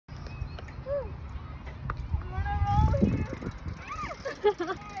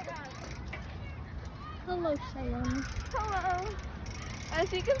Hello, Shayoni. Hello.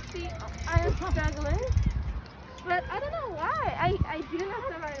 As you can see, I am struggling. But I don't know why. I do know how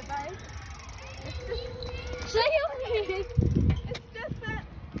to ride a bike. It's just... Shayoni! It's just that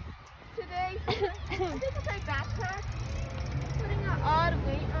today, I think it's my backpack. Putting an odd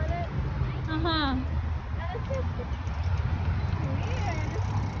weight on it. Uh-huh. And it's just weird.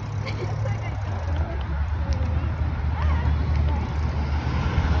 It's like I don't know what's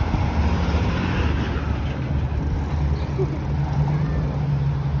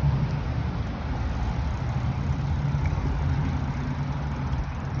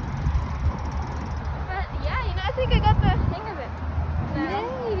But yeah, you know, I think I got the hang of it. Now.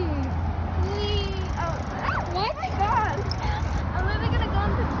 Oh my god! I'm literally gonna go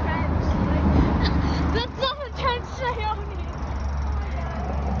in the trench. Like, That's not a trench, Shayoni. oh my god.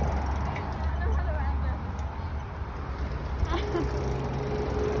 I don't know how to ride this.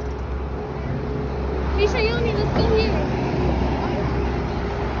 Hey, Shayoni, let's go here.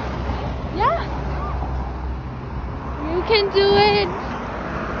 Yeah. You can do it.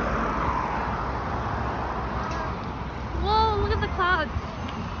 Whoa, look at the clouds.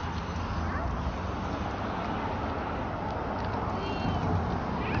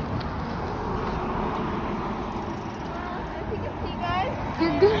 As you can see, guys.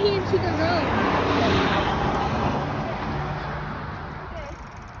 You're going into the road.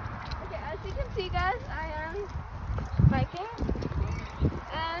 Okay, as you can see, guys, I am biking,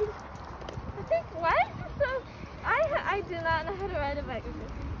 and I think why is this so? I do not know how to ride a bike.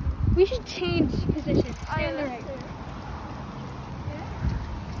 We should change positions. Stay on the right.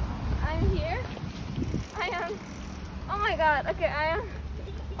 I'm here. I am. Oh my god. Okay, I am.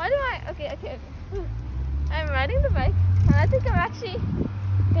 Why do I? Okay. I'm riding the bike, and I think I'm actually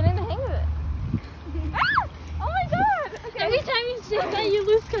getting the hang of it. Ah! Oh my god. Okay. Every time you say that, you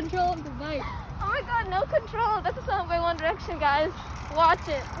lose control of the bike. Oh my god, no control. That's a song by One Direction, guys. Watch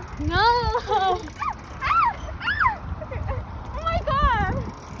it. No. Oh my god.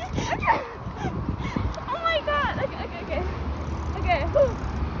 Oh my god. Okay. Whew.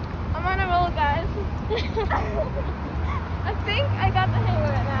 I'm on a roll, guys. I think I got the hang of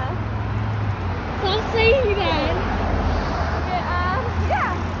it now. Stop saying that. Okay,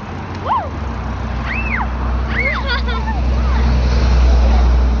 yeah. Woo!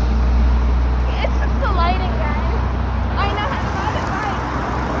 It's just the lighting, guys. I know how to ride a bike.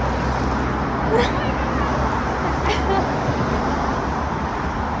 Oh my god.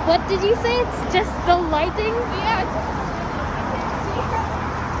 What did you say? It's just the lighting? Yeah, it's just the lighting.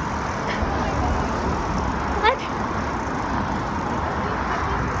 What?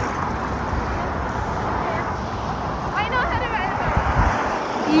 I know how to ride a bike.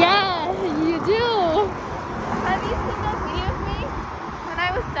 Yeah, you do. Have you seen that video of me when I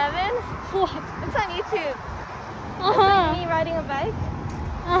was 7? What? It's on YouTube. Uh-huh. Me riding a bike.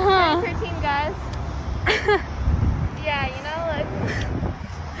 Uh-huh. 13, guys. Yeah, you know, like.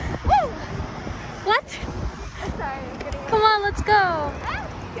 Woo! What? I'm sorry, I'm getting. Come on, let's go. Ah,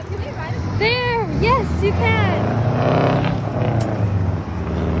 can we ride it? There. Yes, you can.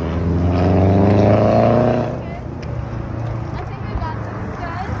 Okay. I think I got this,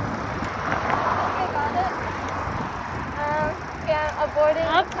 guys. I think I got it. Okay, I'm aborting.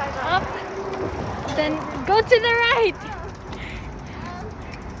 Up. Then go to the right.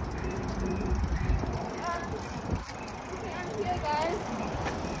 Okay, I'm here, guys.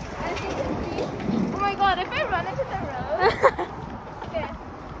 As you can see. Oh my god, if I run into the road. Okay.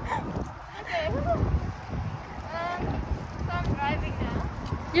 So I'm driving now.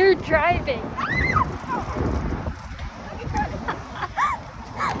 You're driving.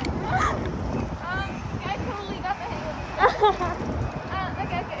 I totally got the hang of this.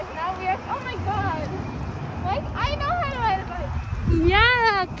 Okay. Now we are. Oh my god. Like, I know how to ride a bike.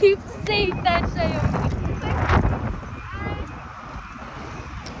 Yeah, keep saying that, Shayoni. It's like,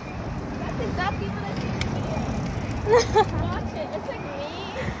 that's exactly what I did in the video. Watch it. It's like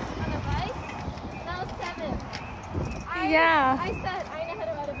me on a bike. Now 7. Yeah. I said I know how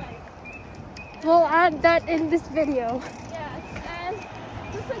to ride a bike. We'll add that in this video. Yes, and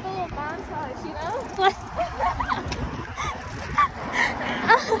just like a little montage, you know? What?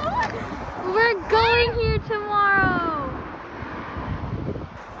 We're going here tomorrow.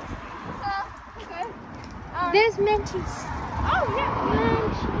 So, okay. There's Menchie's. Oh, yeah.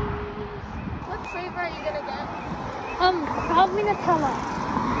 Menchie's. What flavor are you gonna get? Probably Nutella.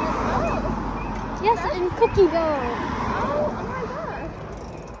 Oh. Yes, and cookie dough. Oh my god.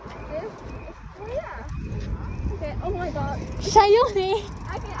 This? Oh yeah. Okay, oh my god. Shayoni. I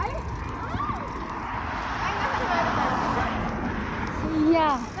know how to ride a bike.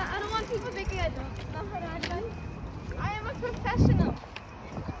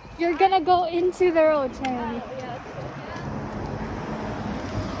 want to go into the road, Shayoni.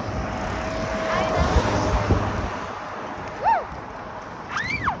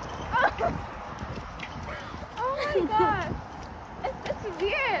 Oh my god. It's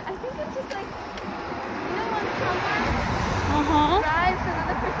weird. I think it's just like, you know when someone drives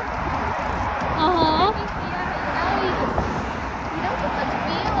another person's car? You don't get the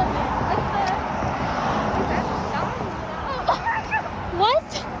feel of it. Like What?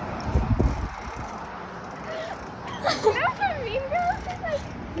 you know from Mean Girls? It's like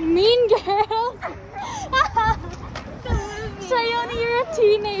Mean Girls? the movie. Shayoni, you're a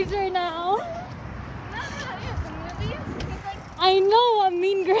teenager now. No, the movie. He's like, I know what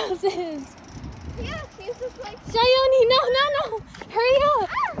Mean Girls is. yes, he's just like, Shayoni, no. Hurry up.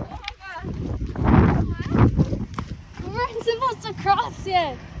 oh my god. We weren't supposed to cross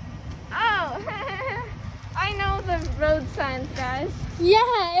yet. Oh, I know the road signs, guys.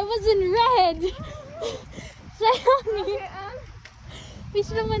 Yeah, it was in red. Shayoni, Okay, we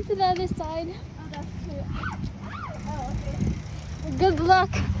should have went to the other side. oh, that's true. Oh, okay. Good luck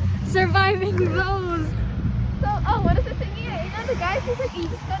surviving those. So, oh, what is the thing here? You know, the guy says like, you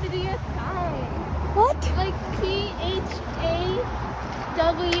just gotta do your thong. What? Like THAWNG.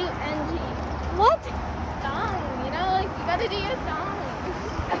 What? Thong, you know, like you gotta do your thong.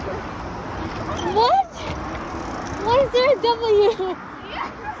 What? Why is there a W?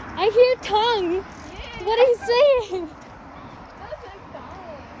 Yeah. I hear tongue. Yeah. What are you saying? That's like thong.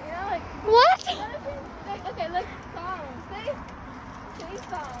 You know, like, What? like okay, like thong. Say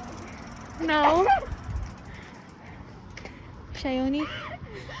thong. No. Shayoni,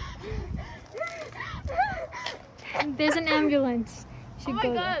 there's an ambulance. Oh Should my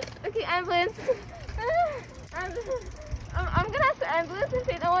go god. Okay, ambulance. I'm gonna ask the ambulance if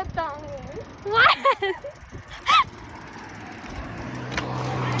they know what thong is. There. What?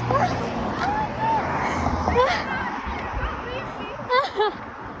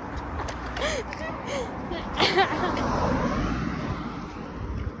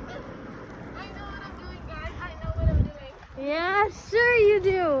 I know what I'm doing, guys. I know what I'm doing. Yeah, sure you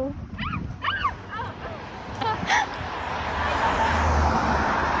do.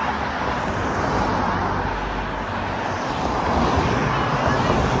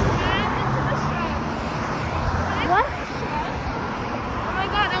 What? Oh my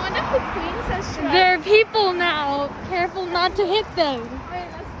god, I wonder if the queen says shrubs. There are people now. Careful not to hit them. Wait,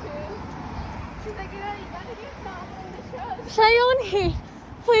 that's true. She's like, you gotta get some in the shrubs. Shayoni,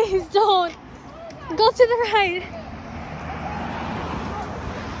 please don't. Go to the right.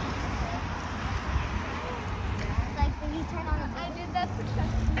 Like when you turn on the I did that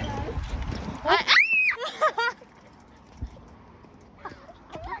successfully, guys. What?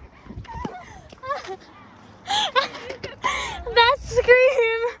 That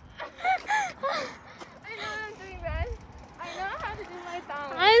scream. I know what I'm doing, guys. I know how to do my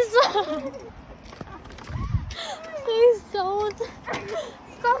thong. I'm so. Please don't.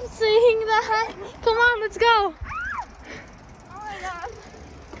 Stop saying that. Come on, let's go. Oh my god.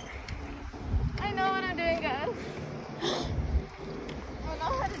 I know what I'm doing, guys. I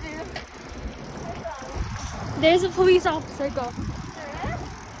know how to do my thong. There's a police officer. Go.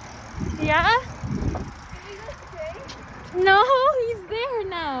 Yeah? Did you go straight? No, he's there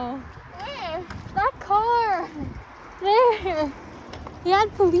now. Where? That car. There. He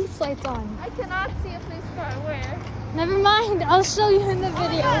had police lights on. I cannot see a police car. Where? Never mind. I'll show you in the Oh my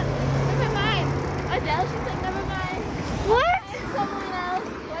video. god. Never mind. Adele, she's like, never mind. What? Find someone else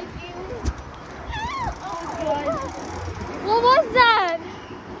like you. Oh god. What was that?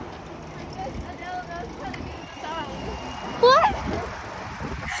 I guess Adele knows how to do songs. What?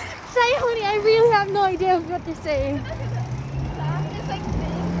 Shayoni, I really have no idea what you're saying. Song is like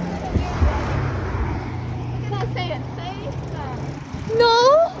big. Look at that. Say it. Say song. No?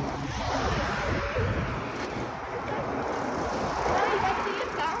 No, you gotta do your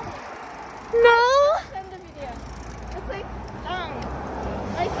song. No? Send the video. It's like song.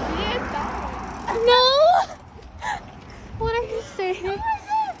 Like do your song. No? What are you saying?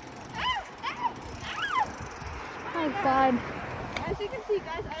 Oh my god. As you can see,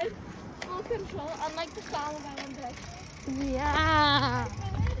 guys, I have full control, unlike the song by One Direction. Yeah.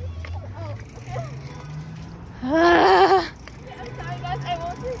 Oh, okay. Ah, I'm sorry, guys, I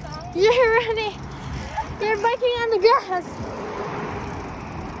won't say song. you're running. You're biking on the grass.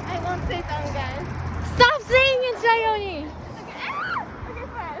 I won't say song, guys. Stop saying it, Shayoni. Okay, okay,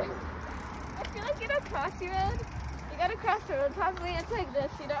 fine. I feel like you know, cross the road. You gotta cross the road. Probably it's like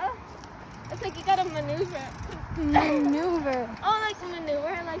this, you know. It's like you gotta maneuver. Maneuver. Oh, like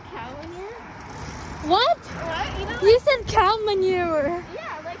maneuver, like cow manure. What? Right? You know, You said cow manure.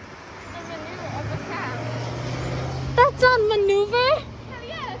 yeah, like It's on maneuver?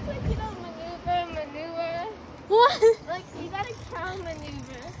 Yeah, it's like, you know, maneuver. What? Like, you gotta cow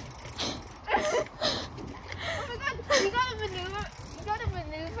maneuver. Oh my god, you gotta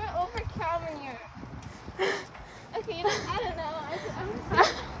maneuver over cow manure. Okay, you know, I don't know. I'm just gonna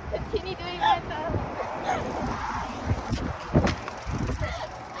continue doing my thing.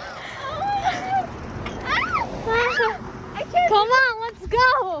 Oh my god. I can't. Come on, let's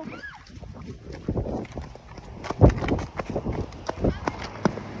go.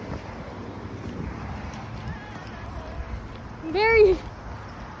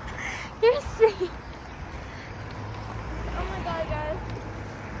 You're safe. Oh my god, guys.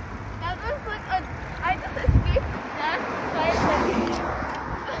 That was like I just escaped death by a second.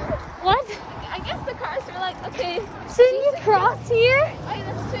 What? I guess the cars were like, okay. Shouldn't you cross here? Oh,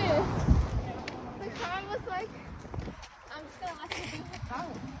 yeah, that's true. The car was like, I'm just gonna let you do it.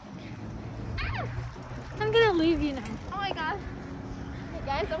 Ah! I'm gonna leave you now. Oh my god. Hey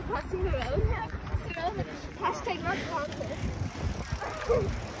guys, I'm crossing the road. Crossing the road. Hashtag not sponsored.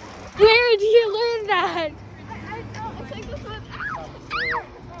 Where did you learn that? I know, it's like this one.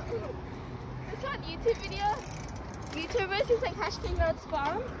 It's not YouTube video. YouTubers is like hashtag not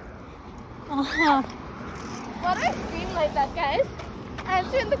spawn. Uh-huh. Why do I scream like that, guys?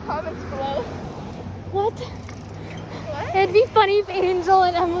 Answer in the comments below. What? What? It'd be funny if Angel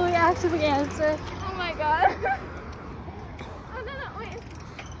and Emily actually answer. Oh my god. Oh no, wait.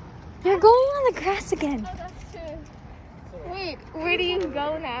 You're going on the grass again. Oh, that's true. Wait, where do you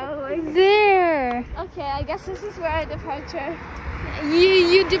go now? Like, there. okay, I guess this is where I departure.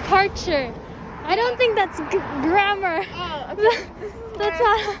 You departure. I don't think that's grammar. Oh, okay. This is That's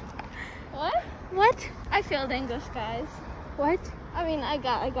where... not. What? What? I failed English, guys. What? I mean, I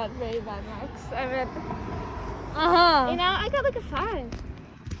got very bad marks. I read, Uh-huh. you know, I got like a 5.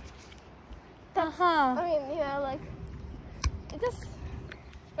 Uh-huh. I mean, you know, like, it just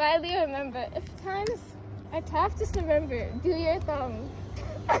widely remember. If times are tough, just remember, do your thumb.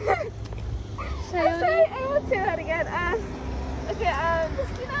 Shayoni? Sorry, I won't say that again. Okay,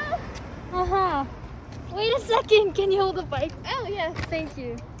 just, you know. Uh-huh. Wait a second. Can you hold the bike? Oh, yeah. Thank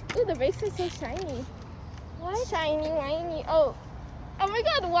you. Ooh, the brakes are so shiny. What? Shiny, whiny. Oh my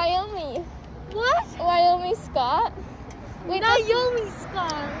god, Wyoming. What? Wyoming Scott. Wait, Not that's... Yomi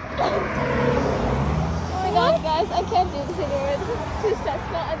Scar. Oh my god, guys, I can't do this anymore. This is too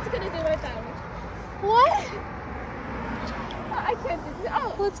stressful. I'm just gonna do my thumb. What? I can't do this.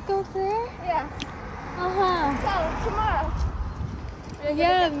 Oh, Let's go there. yeah. Uh-huh. So, tomorrow. we're gonna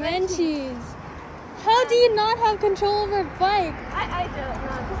Yeah, get Menchie's. How do you not have control over a bike? I don't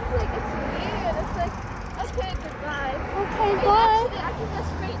know. This is like, it's weird. It's like, okay, goodbye. Okay, Wait, bye. actually, I can go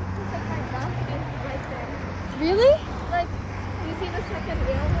straight because like my balcony is right there. Really? Like, do you see the second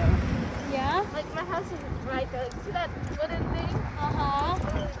railroad? Yeah. Like, my house is right there. Like, see that wooden thing? Uh-huh. It's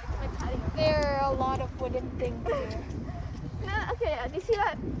literally like my patio. There are a lot of wooden things here. No, okay, do you see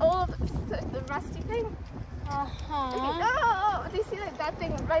that old, the rusty thing? Uh-huh. Okay, no, do you see like that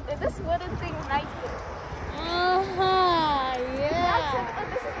thing right there? This wooden thing right here. Uh-huh. That's Yeah. it. Oh,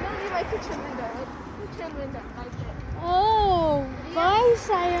 this is literally my kitchen window. Like, kitchen window right there. Oh, bye,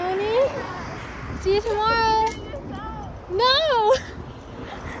 Shayoni. See you tomorrow. No!